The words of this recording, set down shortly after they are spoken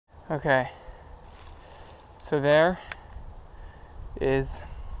Okay, so there is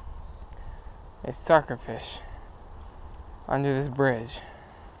a suckerfish under this bridge.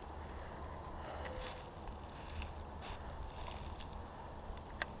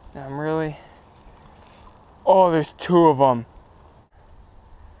 Now I'm really... Oh, there's two of them.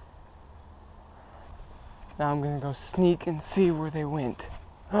 Now I'm gonna go sneak and see where they went.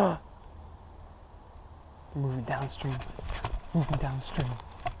 They're moving downstream. Moving downstream.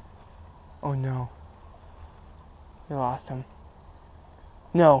 Oh no. They lost him.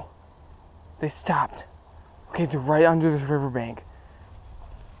 No. They stopped. Okay, they're right under this riverbank.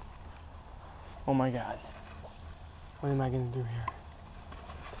 Oh my god. What am I gonna do here?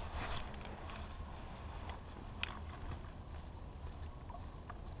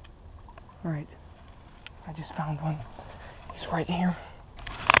 Alright. I just found one. He's right here.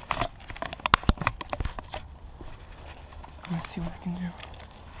 Let's see what I can do.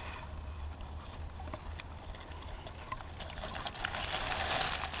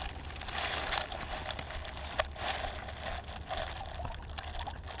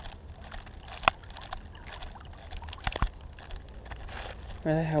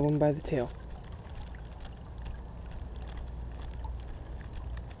 And I have one by the tail.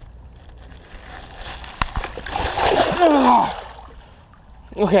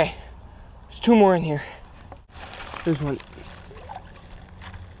 Okay, there's two more in here. There's one.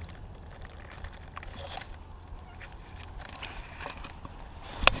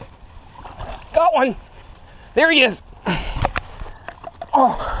 Got one! There he is!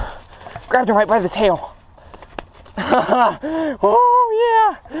 Oh, grabbed him right by the tail.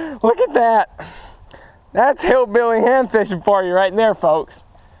 Oh yeah, look at that. That's hillbilly hand fishing for you right there, folks.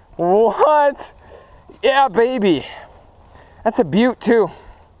 What? Yeah, baby. That's a beaut too.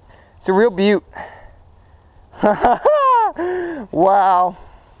 It's a real beaut. Wow.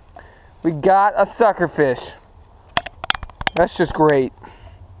 We got a suckerfish. That's just great.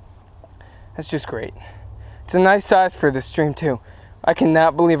 That's just great. It's a nice size for this stream too. I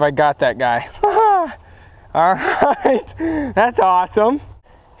cannot believe I got that guy. All right, that's awesome.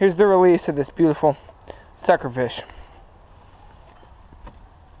 Here's the release of this beautiful suckerfish.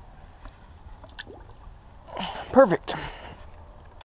 Perfect.